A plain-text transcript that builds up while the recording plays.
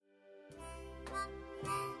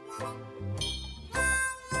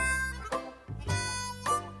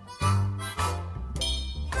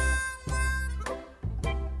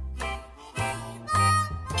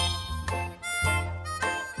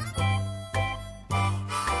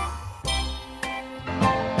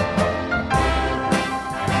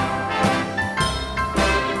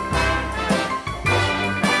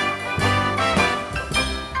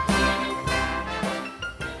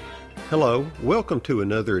Hello, welcome to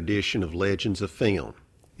another edition of Legends of Film.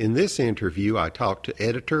 In this interview, I talked to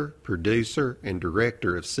editor, producer, and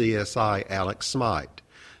director of CSI, Alex Smite.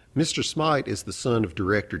 Mr. Smite is the son of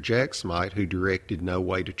director Jack Smite, who directed No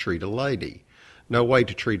Way to Treat a Lady. No Way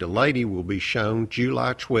to Treat a Lady will be shown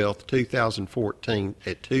July 12, 2014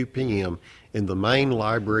 at 2 p.m. in the main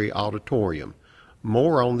library auditorium.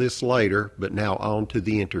 More on this later, but now on to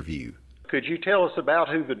the interview. Could you tell us about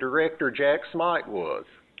who the director Jack Smite was?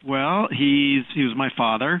 Well, he was my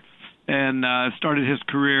father, and started his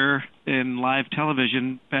career in live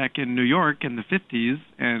television back in New York in the 50s,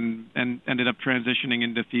 and ended up transitioning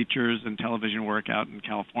into features and television work out in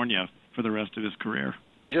California for the rest of his career.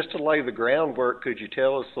 Just to lay the groundwork, could you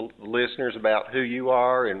tell us, the listeners, about who you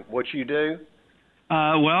are and what you do?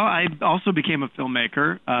 Well, I also became a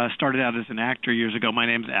filmmaker. Started out as an actor years ago. My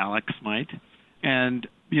name's Alex Smite, and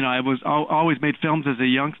I was always made films as a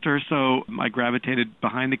youngster, so I gravitated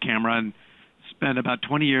behind the camera and spent about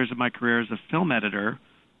 20 years of my career as a film editor.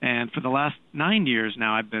 And for the last 9 years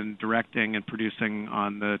now, I've been directing and producing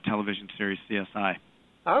on the television series CSI.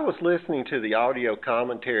 I was listening to the audio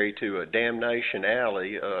commentary to Damnation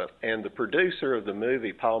Alley, and the producer of the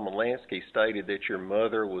movie, Paul Molansky, stated that your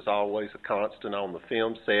mother was always a constant on the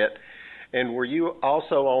film set. And were you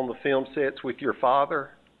also on the film sets with your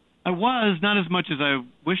father? I was, not as much as I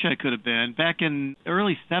wish I could have been. Back in the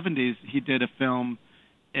early 70s, he did a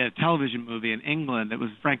television movie in England. It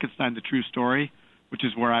was Frankenstein, the True Story, which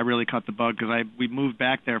is where I really caught the bug, because we moved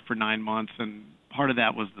back there for 9 months, and part of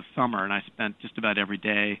that was the summer, and I spent just about every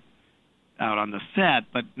day out on the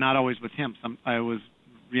set, but not always with him. I was,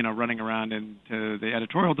 running around into the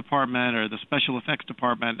editorial department or the special effects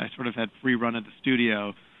department. I sort of had free run of the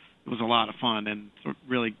studio. It was a lot of fun, and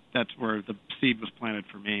really that's where the seed was planted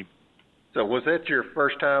for me. So was that your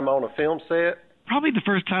first time on a film set? Probably the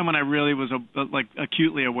first time when I really was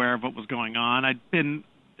acutely aware of what was going on. I'd been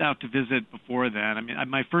out to visit before then. I mean,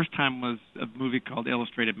 my first time was a movie called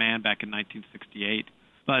Illustrated Man back in 1968.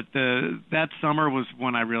 But that summer was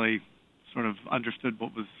when I really sort of understood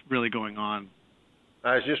what was really going on.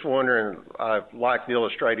 I was just wondering, like the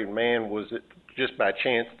Illustrated Man, was it just by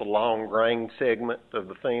chance the long rain segment of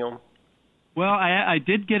the film? Well, I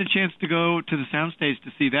did get a chance to go to the soundstage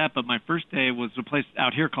to see that, but my first day was a place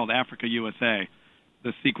out here called Africa, USA.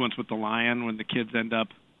 The sequence with the lion when the kids end up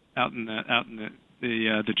out in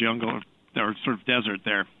the jungle or sort of desert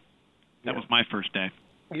there. That was my first day.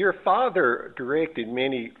 Your father directed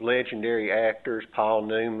many legendary actors: Paul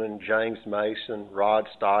Newman, James Mason, Rod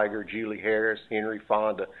Steiger, Julie Harris, Henry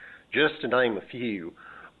Fonda, just to name a few.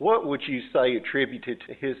 What would you say attributed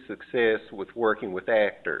to his success with working with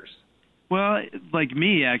actors? Well, like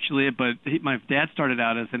me, actually, but my dad started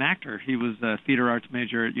out as an actor. He was a theater arts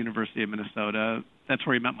major at University of Minnesota. That's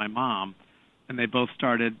where he met my mom, and they both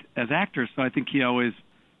started as actors. So I think he always,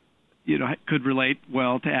 could relate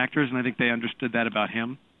well to actors, and I think they understood that about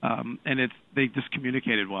him. And they just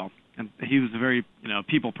communicated well. And he was a very,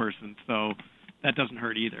 people person, so that doesn't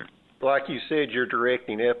hurt either. Like you said, you're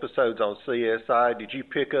directing episodes on CSI. Did you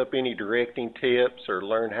pick up any directing tips or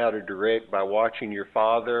learn how to direct by watching your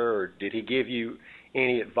father, or did he give you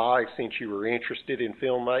any advice since you were interested in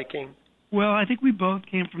filmmaking? Well, I think we both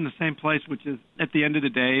came from the same place, which is, at the end of the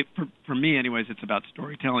day, for me anyways, it's about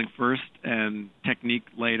storytelling first and technique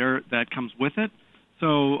later. That comes with it.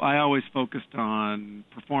 So I always focused on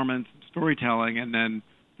performance and storytelling, and then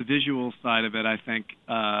the visual side of it, I think,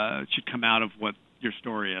 should come out of what your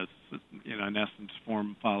story is. In essence,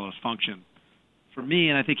 form follows function. For me,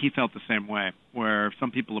 and I think he felt the same way, where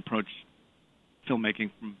some people approach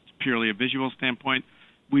filmmaking from purely a visual standpoint,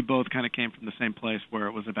 we both kind of came from the same place where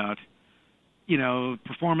it was about,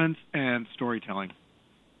 performance and storytelling.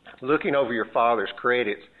 Looking over your father's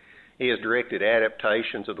credits, he has directed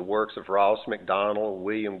adaptations of the works of Ross Macdonald,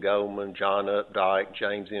 William Goldman, John Updike,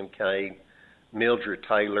 James M. Cain, Mildred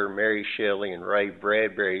Taylor, Mary Shelley, and Ray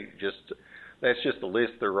Bradbury. That's just a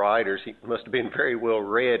list of the writers. He must have been very well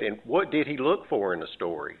read. And what did he look for in a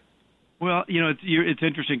story? Well, it's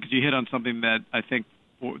interesting because you hit on something that I think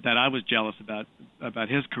that I was jealous about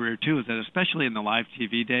his career too, is that especially in the live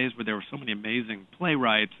TV days where there were so many amazing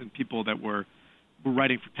playwrights and people that were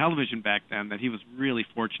writing for television back then, that he was really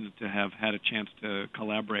fortunate to have had a chance to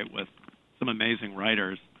collaborate with some amazing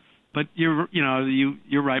writers. But you're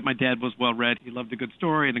right. My dad was well read. He loved a good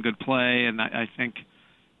story and a good play, and I think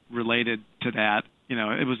related to that,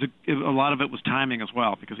 a lot of it was timing as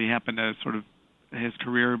well, because he happened to his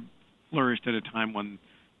career flourished at a time when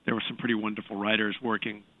there were some pretty wonderful writers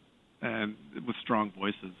working and with strong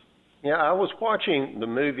voices. Yeah, I was watching the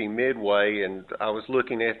movie Midway, and I was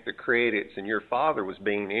looking at the credits, and your father was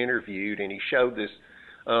being interviewed, and he showed this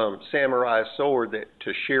samurai sword that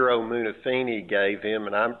Toshiro Munafini gave him,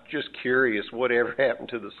 and I'm just curious, whatever happened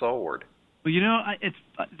to the sword? Well,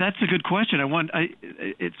 that's a good question.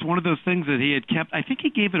 It's one of those things that he had kept. I think he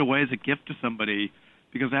gave it away as a gift to somebody,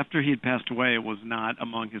 because after he had passed away, it was not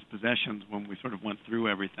among his possessions when we sort of went through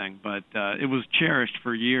everything. But it was cherished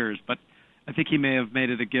for years. But I think he may have made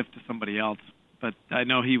it a gift to somebody else. But I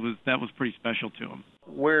know that was pretty special to him.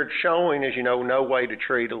 Where it's showing, as you know, No Way to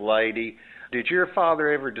Treat a Lady. Did your father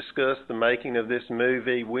ever discuss the making of this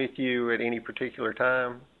movie with you at any particular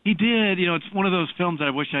time? He did. It's one of those films that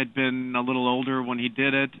I wish I'd been a little older when he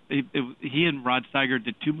did it. He and Rod Steiger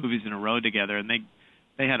did 2 movies in a row together, and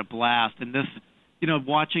they had a blast. And this,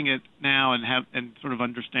 watching it now and sort of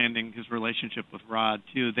understanding his relationship with Rod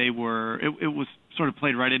too, it was sort of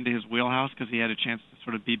played right into his wheelhouse, because he had a chance to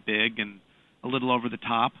sort of be big and a little over the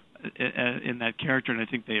top in that character, and I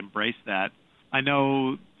think they embraced that. I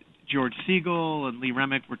know George Segal and Lee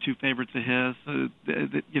Remick were 2 favorites of his.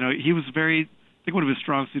 He was I think one of his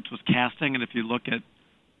strong suits was casting, and if you look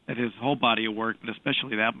at his whole body of work, but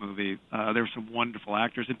especially that movie, there were some wonderful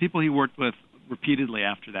actors and people he worked with repeatedly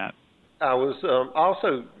after that. I was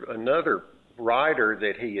also another writer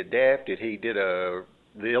that he adapted. He did The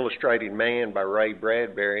Illustrated Man by Ray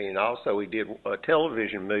Bradbury, and also he did a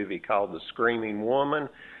television movie called The Screaming Woman.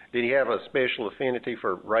 Did he have a special affinity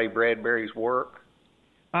for Ray Bradbury's work?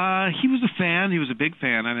 He was a fan. He was a big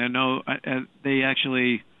fan, and I know they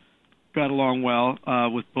actually got along well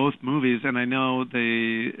with both movies. And I know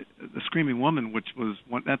the Screaming Woman,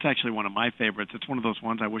 that's actually one of my favorites. It's one of those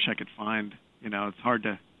ones I wish I could find. It's hard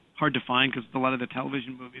to find, because a lot of the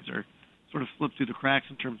television movies are sort of slipped through the cracks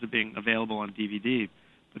in terms of being available on DVD.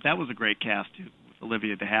 But that was a great cast too, with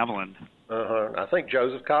Olivia de Havilland. I think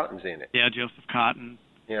Joseph Cotton's in it. Yeah, Joseph Cotton.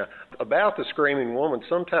 Yeah. About the Screaming Woman,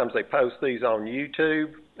 sometimes they post these on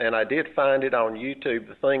YouTube, and I did find it on YouTube.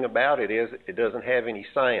 The thing about it is it doesn't have any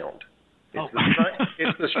sound.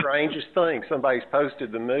 It's the strangest thing. Somebody's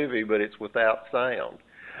posted the movie, but it's without sound.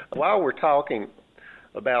 While we're talking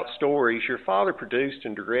about stories, your father produced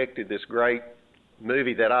and directed this great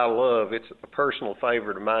movie that I love. It's a personal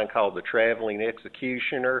favorite of mine called The Traveling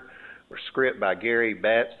Executioner, a script by Gary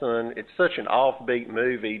Batson. It's such an offbeat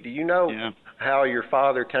movie. Do you know how your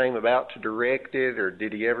father came about to direct it, or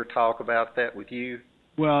did he ever talk about that with you?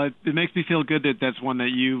 Well, it makes me feel good that that's one that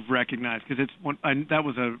you've recognized, because that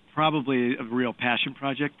was probably a real passion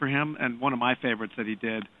project for him, and one of my favorites that he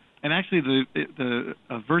did. And actually, the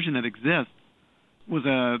version that exists was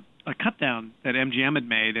a cut down that MGM had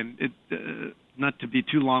made, and it not to be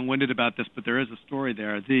too long-winded about this, but there is a story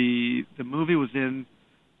there. The movie was in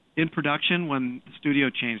production when the studio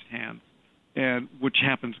changed hands, and which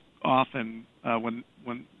happens often when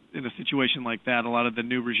in a situation like that. A lot of the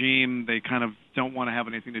new regime, they kind of don't want to have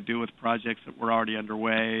anything to do with projects that were already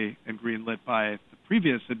underway and greenlit by the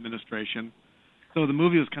previous administration. So the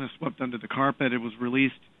movie was kind of swept under the carpet. It was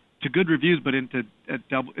released to good reviews, but into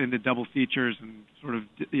double features, and sort of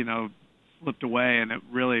slipped away. And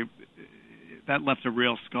that left a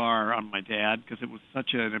real scar on my dad, because it was such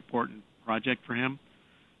an important project for him.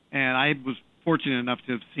 And I was fortunate enough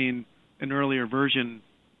to have seen an earlier version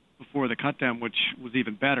before the cut down, which was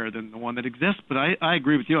even better than the one that exists. But I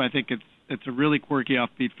agree with you. I think it's a really quirky,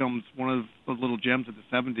 offbeat film. It's one of the little gems of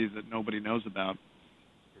the 70s that nobody knows about.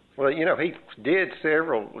 Well, he did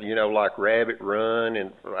several, like Rabbit Run,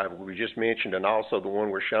 and we just mentioned, and also the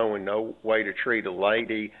one we're showing, No Way to Treat a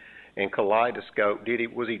Lady, and Kaleidoscope.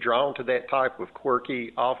 Was he drawn to that type of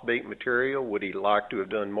quirky, offbeat material? Would he like to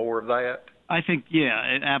have done more of that? I think,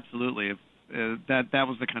 absolutely. That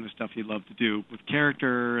was the kind of stuff he loved to do, with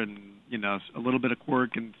character and a little bit of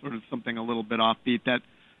quirk and sort of something a little bit offbeat. That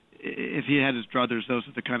if he had his druthers, those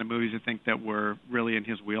are the kind of movies I think that were really in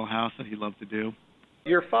his wheelhouse that he loved to do.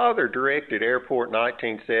 Your father directed Airport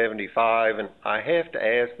 1975, and I have to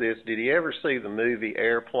ask this: did he ever see the movie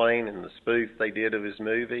Airplane and the spoof they did of his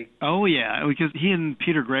movie? Oh yeah, because he and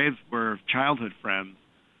Peter Graves were childhood friends.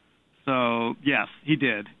 So yes, he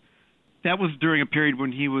did. That was during a period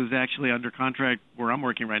when he was actually under contract where I'm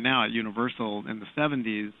working right now at Universal in the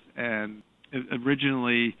 70s, and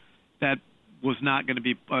originally that was not going to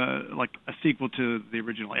be like a sequel to the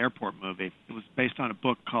original Airport movie. It was based on a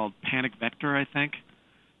book called Panic Vector, I think,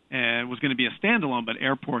 and it was going to be a standalone, but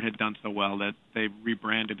Airport had done so well that they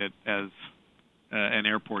rebranded it as an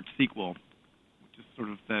Airport sequel, which is sort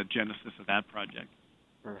of the genesis of that project.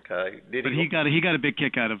 Okay. But he got a big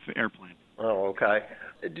kick out of Airplane. Oh, okay.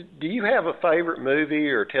 Do you have a favorite movie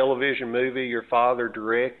or television movie your father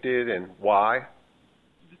directed, and why?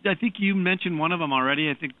 I think you mentioned one of them already.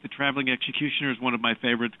 I think The Traveling Executioner is one of my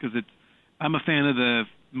favorites because I'm a fan of the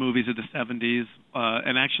movies of the 70s.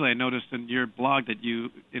 And actually, I noticed in your blog that you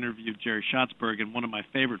interviewed Jerry Schatzberg, and one of my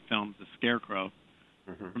favorite films is Scarecrow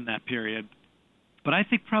from that period. But I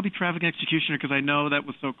think probably Traveling Executioner because I know that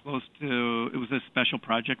was so close to, it was a special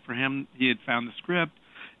project for him. He had found the script,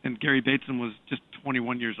 and Gary Bateson was just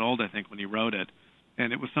 21 years old, I think, when he wrote it.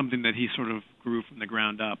 And it was something that he sort of grew from the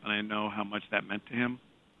ground up, and I know how much that meant to him.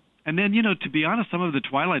 And then, to be honest, some of the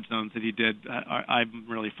Twilight Zones that he did, I'm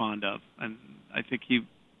really fond of. And I think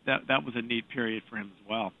that was a neat period for him as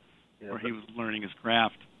well, where he was learning his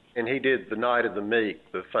craft. And he did The Night of the Meek,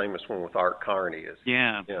 the famous one with Art Carney.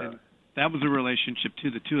 Yeah. And that was a relationship,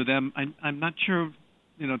 too, the two of them. I'm not sure,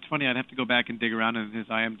 it's funny, I'd have to go back and dig around on his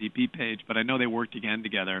IMDb page, but I know they worked again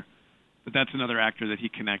together. But that's another actor that he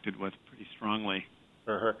connected with pretty strongly.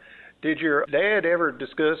 Uh-huh. Did your dad ever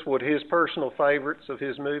discuss what his personal favorites of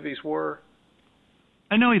his movies were?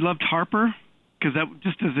 I know he loved Harper, because that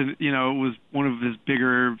just as it was one of his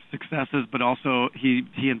bigger successes, but also he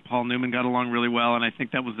and Paul Newman got along really well, and I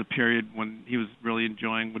think that was the period when he was really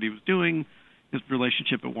enjoying what he was doing. His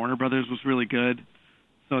relationship at Warner Brothers was really good,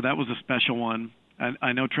 so that was a special one.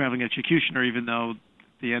 I know Traveling Executioner, even though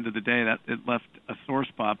at the end of the day that it left a sore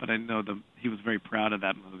spot, but I know he was very proud of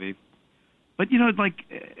that movie. But, like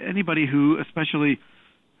anybody who especially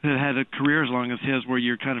had a career as long as his where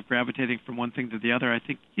you're kind of gravitating from one thing to the other, I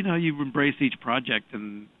think, you embrace each project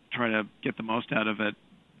and try to get the most out of it,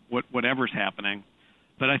 whatever's happening.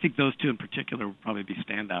 But I think those two in particular would probably be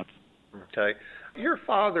standouts. Okay. Your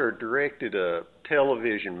father directed a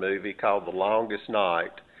television movie called The Longest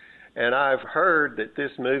Night, and I've heard that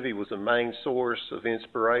this movie was a main source of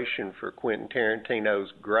inspiration for Quentin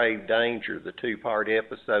Tarantino's Grave Danger, the two-part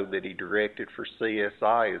episode that he directed for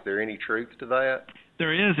CSI. Is there any truth to that?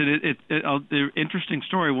 There is. The interesting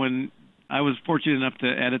story, when I was fortunate enough to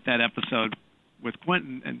edit that episode with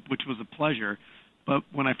Quentin, which was a pleasure, but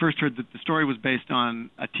when I first heard that the story was based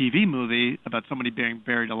on a TV movie about somebody being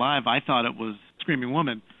buried alive, I thought it was Screaming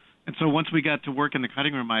Woman. And so once we got to work in the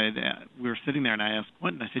cutting room, we were sitting there, and I asked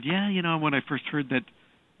Quentin, I said, when I first heard that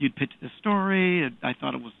you'd pitched this story, I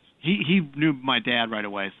thought it was, he knew my dad right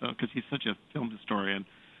away, so because he's such a film historian.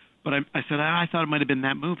 But I said, I thought it might have been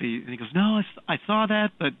that movie. And he goes, no, I saw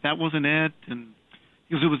that, but that wasn't it. And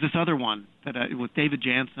he goes, it was this other one with David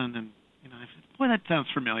Jansen. And I said, boy, that sounds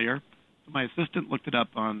familiar. So my assistant looked it up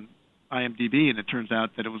on IMDb, and it turns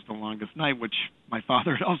out that it was The Longest Night, which my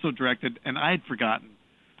father had also directed, and I had forgotten.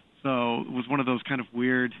 So it was one of those kind of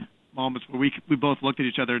weird moments where we both looked at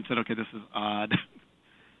each other and said, okay, this is odd.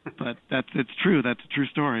 But it's true. That's a true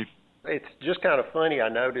story. It's just kind of funny. I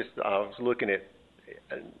noticed I was looking at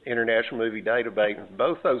an International Movie Database, and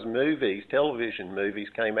both those movies, television movies,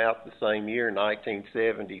 came out the same year,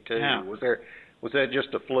 1972. Yeah. Was that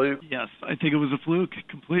just a fluke? Yes, I think it was a fluke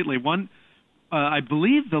completely. One, I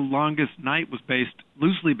believe The Longest Night was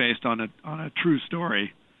loosely based on a true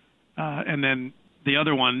story, and then the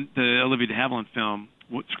other one, the Olivia de Havilland film,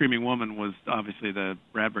 Screaming Woman, was obviously the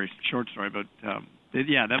Bradbury short story. But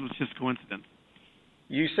that was just coincidence.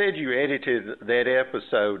 You said you edited that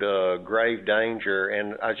episode, Grave Danger,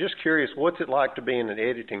 and I was just curious, what's it like to be in an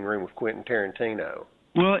editing room with Quentin Tarantino?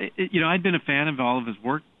 Well, I'd been a fan of all of his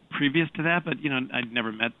work previous to that, but I'd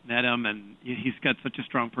never met him, and he's got such a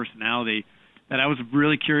strong personality that I was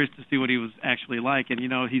really curious to see what he was actually like. And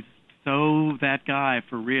he's so that guy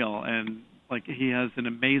for real, and like he has an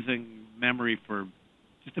amazing memory for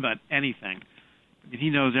just about anything. I mean, he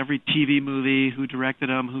knows every TV movie, who directed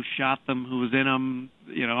them, who shot them, who was in them,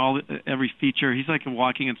 every feature. He's like a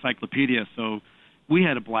walking encyclopedia. So we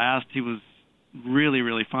had a blast. He was really,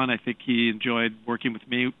 really fun. I think he enjoyed working with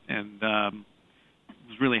me, and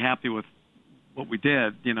was really happy with what we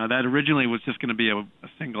did. That originally was just going to be a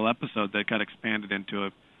single episode that got expanded into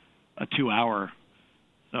a 2-hour.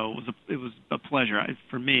 So it was a pleasure.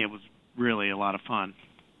 For me, it was really a lot of fun.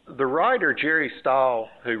 The writer Jerry Stahl,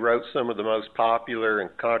 who wrote some of the most popular and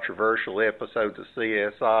controversial episodes of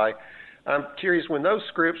CSI, I'm curious, when those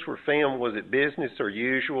scripts were filmed, was it business or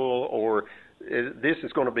usual, or this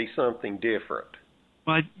is going to be something different?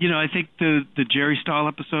 Well, I think the Jerry Stahl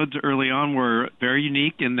episodes early on were very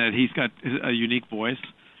unique in that he's got a unique voice,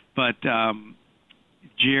 but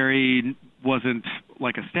Jerry wasn't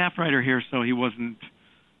like a staff writer here, so he wasn't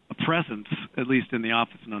a presence, at least in the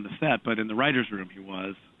office and on the set, but in the writer's room he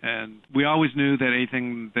was. And we always knew that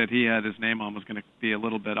anything that he had his name on was going to be a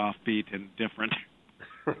little bit offbeat and different.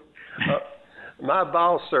 My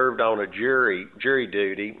boss served on a jury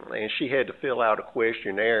duty, and she had to fill out a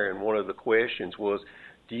questionnaire, and one of the questions was,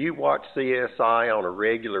 do you watch CSI on a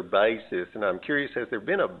regular basis? And I'm curious, has there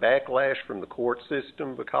been a backlash from the court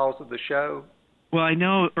system because of the show? Well, I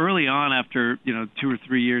know early on, after 2 or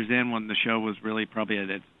 3 years in, when the show was really probably at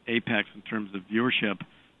its apex in terms of viewership,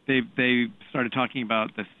 they started talking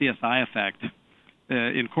about the CSI effect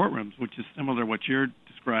in courtrooms, which is similar to what you're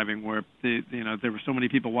describing, where there were so many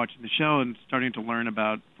people watching the show and starting to learn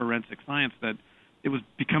about forensic science that it was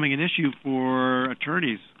becoming an issue for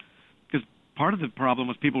attorneys. Because part of the problem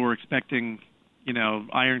was people were expecting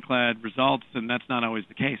ironclad results, and that's not always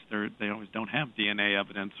the case. They always don't have DNA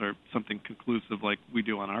evidence or something conclusive like we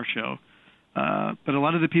do on our show. But a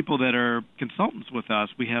lot of the people that are consultants with us,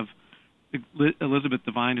 we have Elizabeth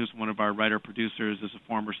Devine, who's one of our writer-producers, is a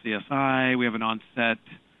former CSI. We have an on-set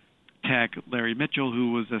tech, Larry Mitchell,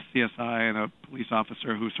 who was a CSI and a police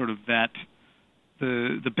officer who sort of vet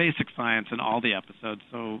the basic science in all the episodes.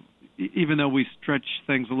 So even though we stretch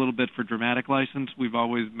things a little bit for dramatic license, we've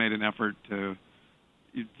always made an effort to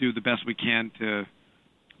do the best we can to,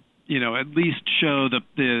 at least show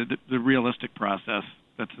the realistic process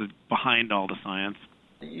that's behind all the science.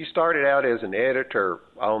 You started out as an editor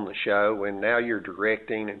on the show, and now you're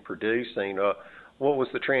directing and producing. What was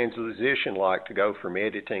the transition like to go from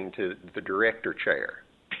editing to the director chair?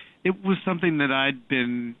 It was something that I'd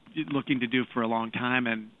been looking to do for a long time,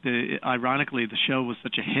 and ironically, the show was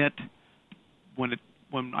such a hit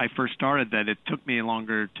when I first started that it took me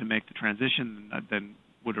longer to make the transition than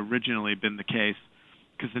would originally been the case,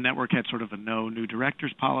 because the network had sort of a no new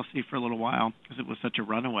directors policy for a little while because it was such a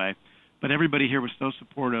runaway. But everybody here was so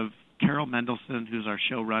supportive. Carol Mendelson, who's our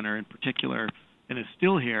showrunner in particular, and is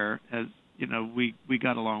still here, as we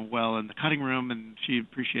got along well in the cutting room, and she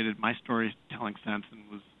appreciated my storytelling sense and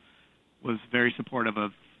was very supportive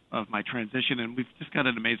of my transition. And we've just got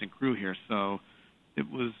an amazing crew here, so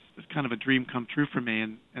it's kind of a dream come true for me.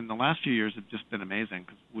 And the last few years have just been amazing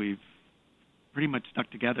because we've pretty much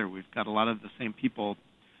stuck together. We've got a lot of the same people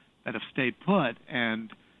that have stayed put,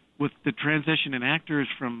 and with the transition in actors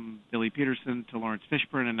from Billy Peterson to Lawrence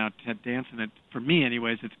Fishburne and now Ted Danson, for me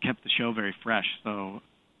anyways, it's kept the show very fresh. So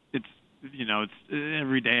it's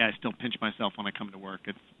every day I still pinch myself when I come to work.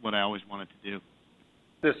 It's what I always wanted to do.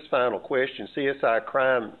 This final question, CSI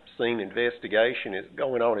Crime Scene Investigation is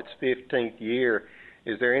going on its 15th year.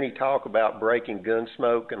 Is there any talk about breaking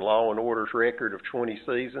Gunsmoke and Law and Order's record of 20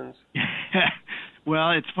 seasons?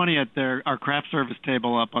 Well, it's funny, at our craft service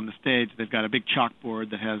table up on the stage, they've got a big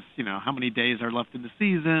chalkboard that has, how many days are left in the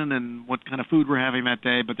season and what kind of food we're having that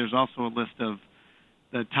day, but there's also a list of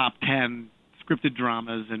the top 10 scripted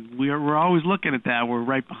dramas, and we're always looking at that. We're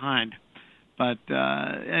right behind. But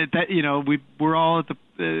we're all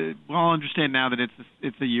we all understand now that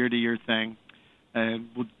it's a year-to-year thing, and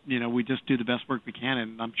we just do the best work we can,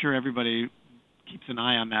 and I'm sure everybody keeps an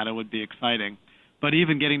eye on that. It would be exciting. But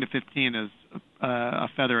even getting to 15 is a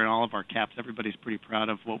feather in all of our caps. Everybody's pretty proud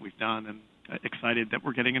of what we've done and excited that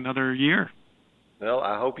we're getting another year. Well,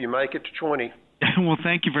 I hope you make it to 20. Well,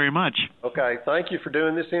 thank you very much. Okay, thank you for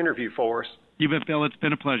doing this interview for us. You bet, Bill. It's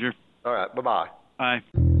been a pleasure. All right, bye-bye. Bye.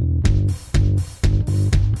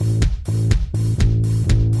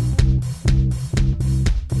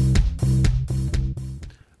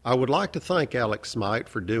 I would like to thank Alex Smite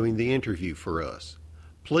for doing the interview for us.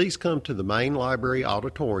 Please come to the main library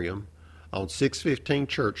auditorium on 615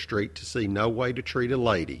 Church Street to see No Way to Treat a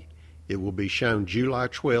Lady. It will be shown July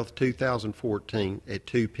 12, 2014 at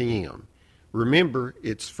 2 p.m. Remember,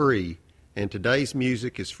 it's free, and today's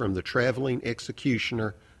music is from The Traveling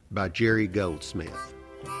Executioner by Jerry Goldsmith.